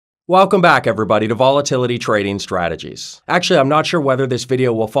Welcome back, everybody, to Volatility Trading Strategies. Actually, I'm not sure whether this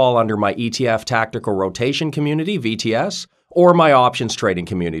video will fall under my ETF Tactical Rotation community, VTS, or my options trading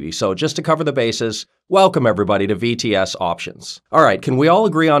community. So just to cover the bases, welcome everybody to VTS Options. All right, can we all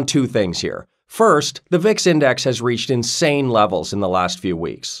agree on two things here? First, the VIX index has reached insane levels in the last few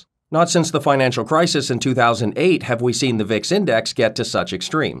weeks. Not since the financial crisis in 2008 have we seen the VIX index get to such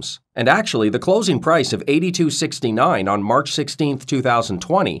extremes. And actually, the closing price of 82.69 on March 16,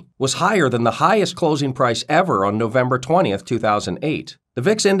 2020 was higher than the highest closing price ever on November 20, 2008. The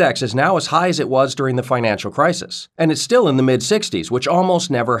VIX index is now as high as it was during the financial crisis, and it's still in the mid-60s, which almost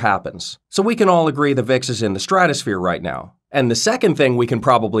never happens. So we can all agree the VIX is in the stratosphere right now. And the second thing we can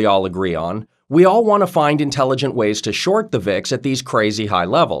probably all agree on, we all want to find intelligent ways to short the VIX at these crazy high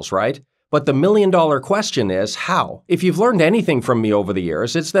levels, right? But the million-dollar question is, how? If you've learned anything from me over the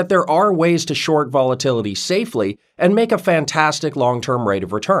years, it's that there are ways to short volatility safely and make a fantastic long-term rate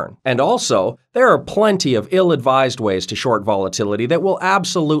of return. And also, there are plenty of ill-advised ways to short volatility that will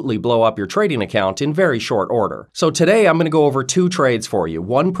absolutely blow up your trading account in very short order. So today I'm going to go over two trades for you,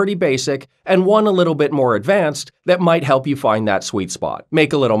 one pretty basic and one a little bit more advanced that might help you find that sweet spot.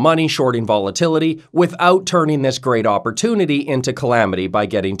 Make a little money shorting volatility without turning this great opportunity into calamity by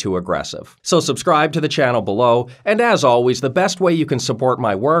getting too aggressive. So subscribe to the channel below, and as always, the best way you can support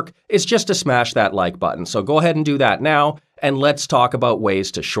my work is just to smash that like button. So go ahead and do that now, and let's talk about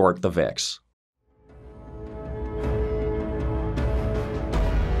ways to short the VIX.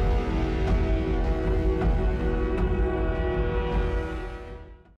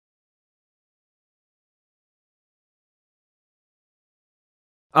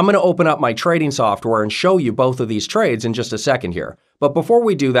 I'm going to open up my trading software and show you both of these trades in just a second here. But before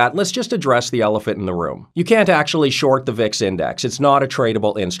we do that, let's just address the elephant in the room. You can't actually short the VIX index. It's not a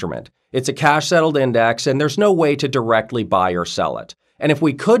tradable instrument. It's a cash-settled index, and there's no way to directly buy or sell it. And if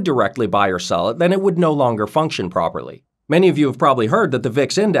we could directly buy or sell it, then it would no longer function properly. Many of you have probably heard that the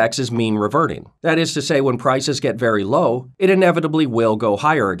VIX index is mean reverting. That is to say, when prices get very low, it inevitably will go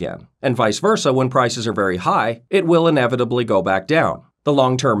higher again. And vice versa, when prices are very high, it will inevitably go back down. The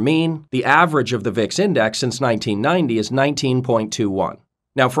long-term mean, the average of the VIX index since 1990 is 19.21.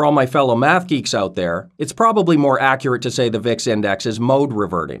 Now, for all my fellow math geeks out there, it's probably more accurate to say the VIX index is mode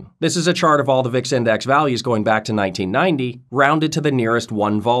reverting. This is a chart of all the VIX index values going back to 1990, rounded to the nearest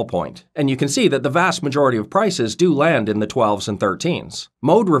one vol point. And you can see that the vast majority of prices do land in the 12s and 13s.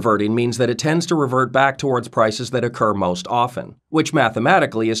 Mode reverting means that it tends to revert back towards prices that occur most often, which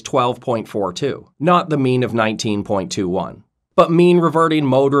mathematically is 12.42, not the mean of 19.21. But mean reverting,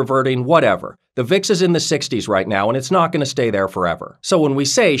 mode reverting, whatever. The VIX is in the 60s right now, and it's not going to stay there forever. So when we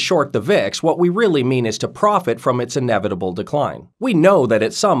say short the VIX, what we really mean is to profit from its inevitable decline. We know that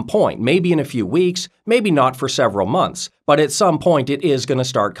at some point, maybe in a few weeks, maybe not for several months, but at some point it is going to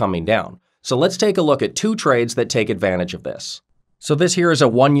start coming down. So let's take a look at two trades that take advantage of this. So this here is a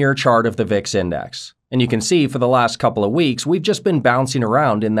one-year chart of the VIX index. And you can see for the last couple of weeks, we've just been bouncing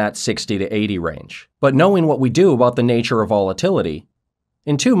around in that 60 to 80 range. But knowing what we do about the nature of volatility,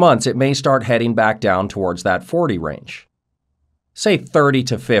 in 2 months it may start heading back down towards that 40 range. Say 30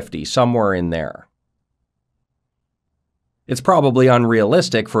 to 50, somewhere in there. It's probably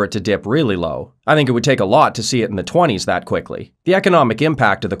unrealistic for it to dip really low. I think it would take a lot to see it in the 20s that quickly. The economic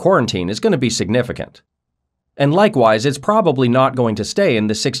impact of the quarantine is going to be significant. And likewise, it's probably not going to stay in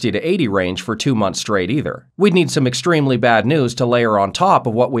the 60 to 80 range for 2 months straight either. We'd need some extremely bad news to layer on top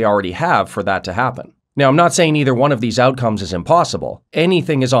of what we already have for that to happen. Now, I'm not saying either one of these outcomes is impossible.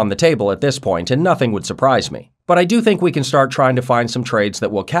 Anything is on the table at this point, and nothing would surprise me. But I do think we can start trying to find some trades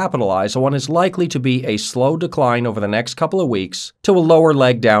that will capitalize on what is likely to be a slow decline over the next couple of weeks to a lower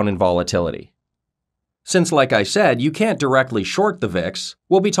leg down in volatility. Since, like I said, you can't directly short the VIX,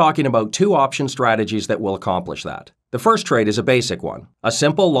 we'll be talking about two option strategies that will accomplish that. The first trade is a basic one, a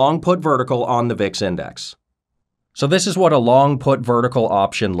simple long put vertical on the VIX index. So this is what a long put vertical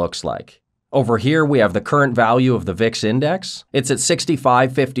option looks like. Over here we have the current value of the VIX index. It's at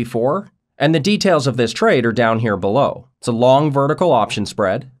 65.54, and the details of this trade are down here below. It's a long vertical option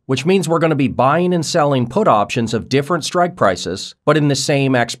spread, which means we're going to be buying and selling put options of different strike prices, but in the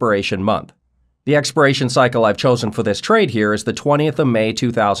same expiration month. The expiration cycle I've chosen for this trade here is the 20th of May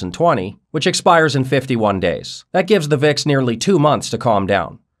 2020, which expires in 51 days. That gives the VIX nearly 2 months to calm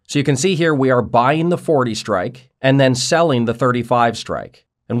down. So you can see here we are buying the 40 strike and then selling the 35 strike.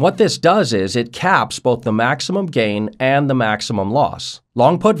 And what this does is it caps both the maximum gain and the maximum loss.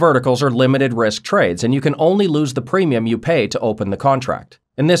 Long put verticals are limited risk trades, and you can only lose the premium you pay to open the contract.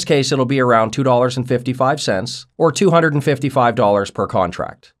 In this case, it'll be around $2.55 or $255 per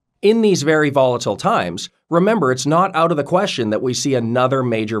contract. In these very volatile times, remember it's not out of the question that we see another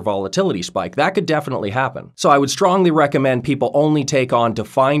major volatility spike. That could definitely happen. So I would strongly recommend people only take on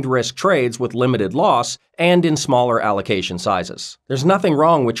defined risk trades with limited loss and in smaller allocation sizes. There's nothing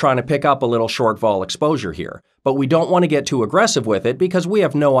wrong with trying to pick up a little short vol exposure here, but we don't want to get too aggressive with it because we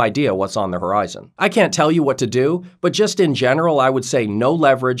have no idea what's on the horizon. I can't tell you what to do, but just in general, I would say no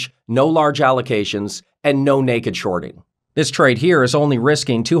leverage, no large allocations, and no naked shorting. This trade here is only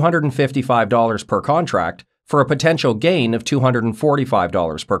risking $255 per contract for a potential gain of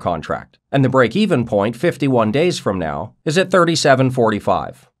 $245 per contract. And the break-even point 51 days from now is at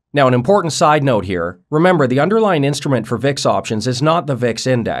 $37.45. Now, an important side note here, remember the underlying instrument for VIX options is not the VIX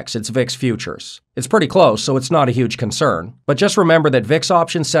index, it's VIX futures. It's pretty close, so it's not a huge concern. But just remember that VIX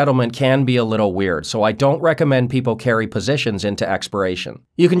option settlement can be a little weird, so I don't recommend people carry positions into expiration.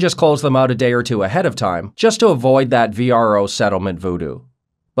 You can just close them out a day or two ahead of time, just to avoid that VRO settlement voodoo.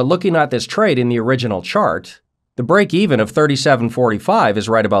 But looking at this trade in the original chart, the break-even of $37.45 is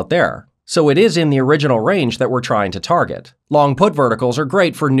right about there. So it is in the original range that we're trying to target. Long put verticals are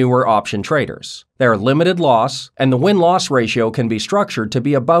great for newer option traders. They're limited loss, and the win-loss ratio can be structured to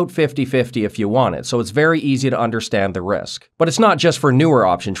be about 50-50 if you want it, so it's very easy to understand the risk. But it's not just for newer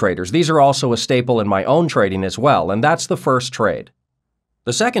option traders. These are also a staple in my own trading as well, and that's the first trade.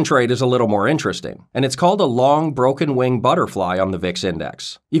 The second trade is a little more interesting, and it's called a long broken wing butterfly on the VIX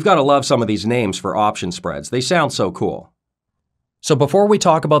index. You've got to love some of these names for option spreads. They sound so cool. So before we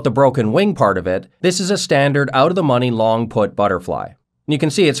talk about the broken wing part of it, this is a standard out-of-the-money long put butterfly. And you can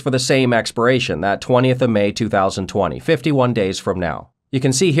see it's for the same expiration, that 20th of May 2020, 51 days from now. You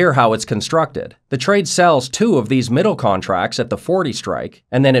can see here how it's constructed. The trade sells 2 of these middle contracts at the 40 strike,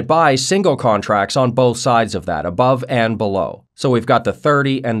 and then it buys single contracts on both sides of that, above and below. So we've got the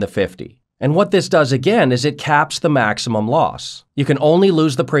 30 and the 50. And what this does again is it caps the maximum loss. You can only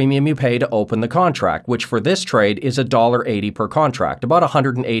lose the premium you pay to open the contract, which for this trade is $1.80 per contract, about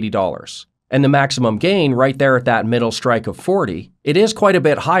 $180. And the maximum gain right there at that middle strike of 40, it is quite a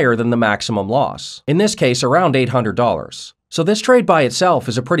bit higher than the maximum loss. In this case, around $800. So this trade by itself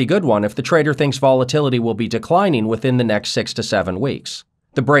is a pretty good one if the trader thinks volatility will be declining within the next 6 to 7 weeks.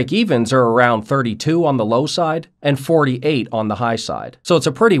 The break-evens are around 32 on the low side and 48 on the high side, so it's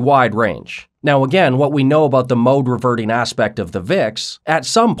a pretty wide range. Now again, what we know about the mode reverting aspect of the VIX, at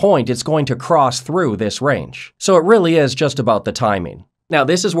some point it's going to cross through this range. So it really is just about the timing. Now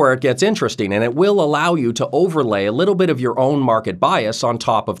this is where it gets interesting, and it will allow you to overlay a little bit of your own market bias on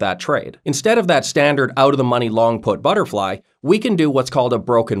top of that trade. Instead of that standard out-of-the-money long put butterfly, we can do what's called a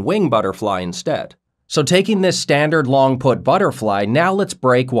broken wing butterfly instead. So taking this standard long put butterfly, now let's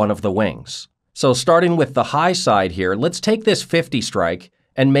break one of the wings. So starting with the high side here, let's take this 50 strike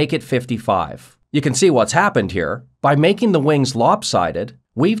and make it 55. You can see what's happened here. By making the wings lopsided,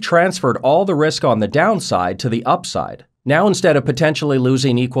 we've transferred all the risk on the downside to the upside. Now instead of potentially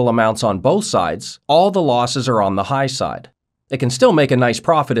losing equal amounts on both sides, all the losses are on the high side. It can still make a nice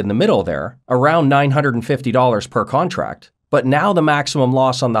profit in the middle there, around $950 per contract. But now the maximum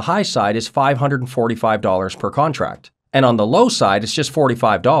loss on the high side is $545 per contract. And on the low side, it's just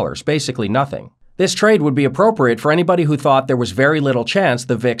 $45, basically nothing. This trade would be appropriate for anybody who thought there was very little chance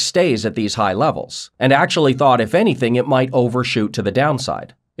the VIX stays at these high levels, and actually thought if anything it might overshoot to the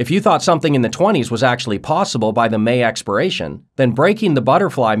downside. If you thought something in the 20s was actually possible by the May expiration, then breaking the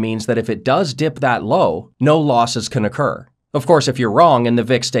butterfly means that if it does dip that low, no losses can occur. Of course, if you're wrong and the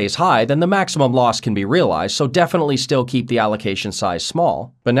VIX stays high, then the maximum loss can be realized, so definitely still keep the allocation size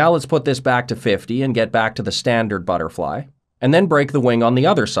small. But now let's put this back to 50 and get back to the standard butterfly, and then break the wing on the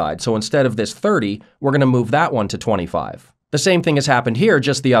other side. So instead of this 30, we're going to move that one to 25. The same thing has happened here,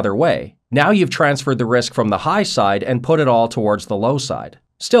 just the other way. Now you've transferred the risk from the high side and put it all towards the low side.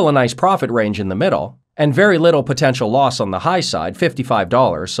 Still a nice profit range in the middle, and very little potential loss on the high side,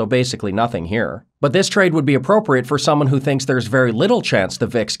 $55, so basically nothing here. But this trade would be appropriate for someone who thinks there's very little chance the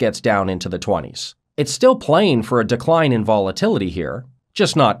VIX gets down into the 20s. It's still playing for a decline in volatility here,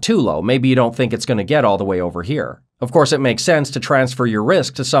 just not too low. Maybe you don't think it's going to get all the way over here. Of course, it makes sense to transfer your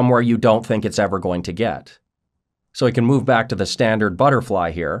risk to somewhere you don't think it's ever going to get. So we can move back to the standard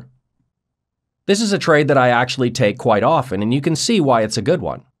butterfly here. This is a trade that I actually take quite often, and you can see why it's a good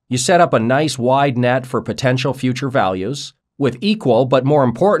one. You set up a nice wide net for potential future values, with equal, but more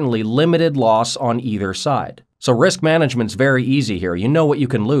importantly, limited loss on either side. So risk management's very easy here. You know what you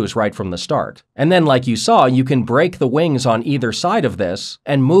can lose right from the start. And then, like you saw, you can break the wings on either side of this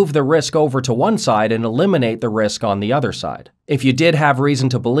and move the risk over to one side and eliminate the risk on the other side. If you did have reason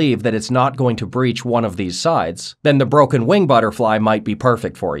to believe that it's not going to breach one of these sides, then the broken wing butterfly might be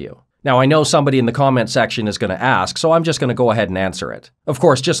perfect for you. Now, I know somebody in the comment section is going to ask, so I'm just going to go ahead and answer it. Of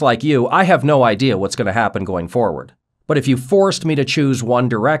course, just like you, I have no idea what's going to happen going forward. But if you forced me to choose one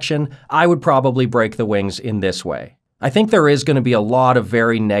direction, I would probably break the wings in this way. I think there is going to be a lot of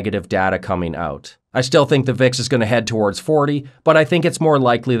very negative data coming out. I still think the VIX is going to head towards 40, but I think it's more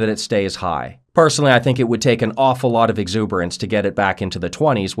likely that it stays high. Personally, I think it would take an awful lot of exuberance to get it back into the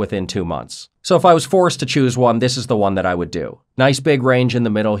 20s within 2 months. So if I was forced to choose one, this is the one that I would do. Nice big range in the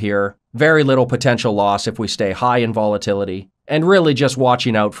middle here, very little potential loss if we stay high in volatility, and really just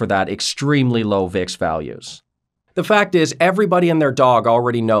watching out for that extremely low VIX values. The fact is, everybody and their dog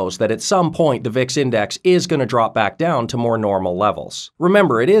already knows that at some point the VIX index is going to drop back down to more normal levels.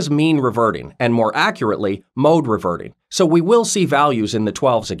 Remember, it is mean reverting, and more accurately, mode reverting. So we will see values in the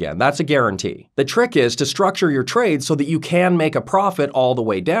 12s again, that's a guarantee. The trick is to structure your trade so that you can make a profit all the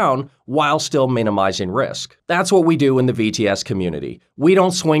way down while still minimizing risk. That's what we do in the VTS community. We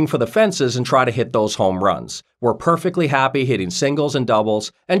don't swing for the fences and try to hit those home runs. We're perfectly happy hitting singles and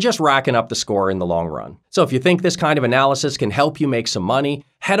doubles and just racking up the score in the long run. So if you think this kind of analysis can help you make some money,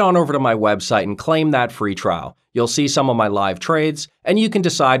 head on over to my website and claim that free trial. You'll see some of my live trades, and you can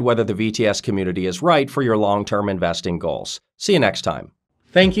decide whether the VTS community is right for your long-term investing goals. See you next time.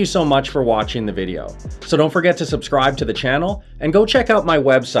 Thank you so much for watching the video. So don't forget to subscribe to the channel and go check out my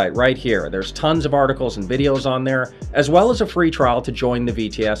website right here. There's tons of articles and videos on there, as well as a free trial to join the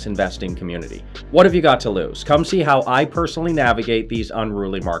VTS investing community. What have you got to lose? Come see how I personally navigate these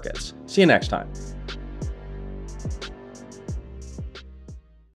unruly markets. See you next time.